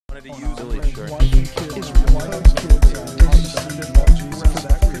wanted to use Billy Short.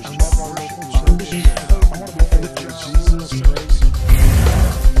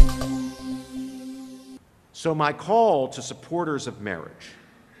 So my call to supporters of marriage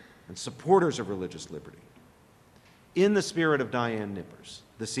and supporters of religious liberty, in the spirit of Diane Knippers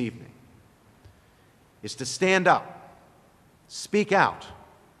this evening, is to stand up, speak out,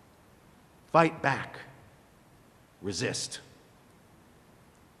 fight back, resist.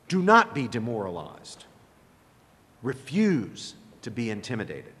 Do not be demoralized. Refuse to be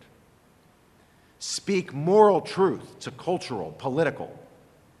intimidated. Speak moral truth to cultural, political,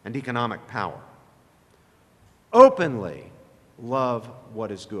 and economic power. Openly love what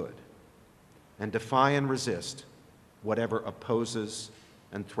is good, and defy and resist whatever opposes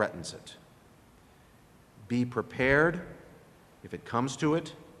and threatens it. Be prepared, if it comes to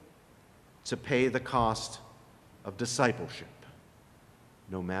it, to pay the cost of discipleship,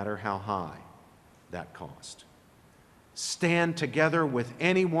 no matter how high that cost. Stand together with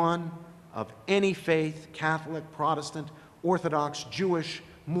anyone of any faith, Catholic, Protestant, Orthodox, Jewish,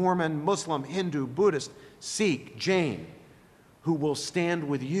 Mormon, Muslim, Hindu, Buddhist, Sikh, Jain, who will stand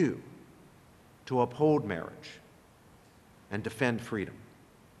with you to uphold marriage and defend freedom.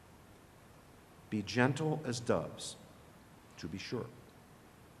 Be gentle as doves, to be sure,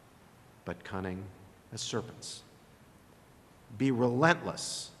 but cunning as serpents. Be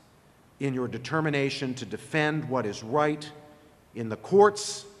relentless in your determination to defend what is right in the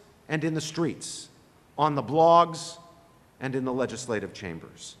courts and in the streets, on the blogs and in the legislative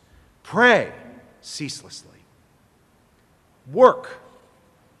chambers. Pray ceaselessly. Work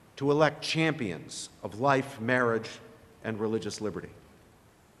to elect champions of life, marriage, and religious liberty.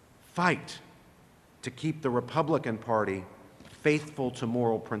 Fight to keep the Republican Party faithful to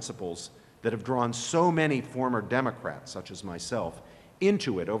moral principles that have drawn so many former Democrats, such as myself,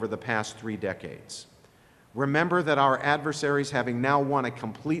 into it over the past 3 decades. Remember that our adversaries, having now won a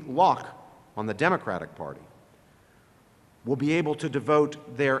complete lock on the Democratic Party, will be able to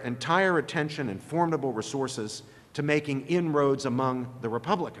devote their entire attention and formidable resources to making inroads among the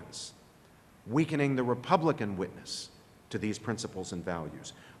Republicans, weakening the Republican witness to these principles and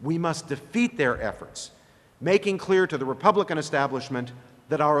values. We must defeat their efforts, making clear to the Republican establishment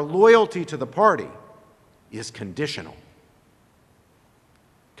that our loyalty to the party is conditional,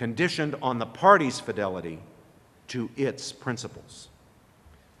 conditioned on the party's fidelity to its principles.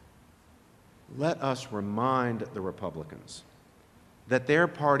 Let us remind the Republicans that their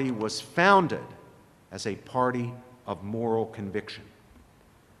party was founded as a party of moral conviction,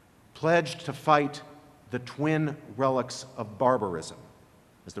 pledged to fight the twin relics of barbarism,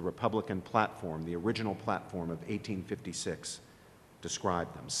 as the Republican platform, the original platform of 1856,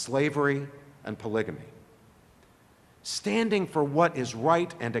 described them: slavery and polygamy. Standing for what is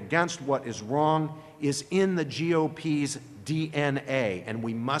right and against what is wrong is in the GOP's DNA, and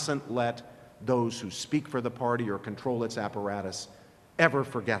we mustn't let those who speak for the party or control its apparatus ever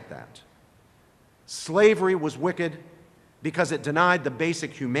forget that. Slavery was wicked because it denied the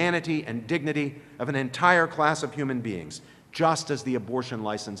basic humanity and dignity of an entire class of human beings, just as the abortion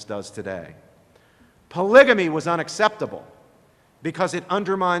license does today. Polygamy was unacceptable because it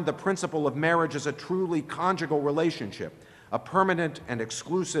undermined the principle of marriage as a truly conjugal relationship, a permanent and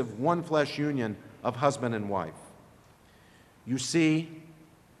exclusive one-flesh union of husband and wife. You see,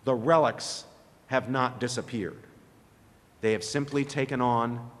 the relics have not disappeared. They have simply taken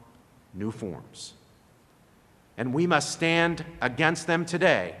on new forms. And we must stand against them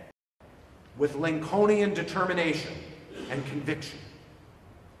today with Lincolnian determination and conviction,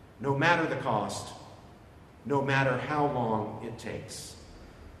 no matter the cost, no matter how long it takes.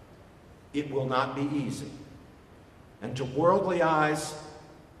 It will not be easy. And to worldly eyes,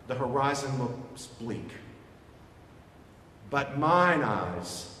 the horizon looks bleak. But mine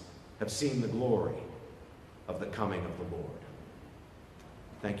eyes have seen the glory of the coming of the Lord.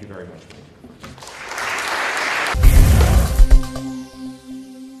 Thank you very much. Thank you.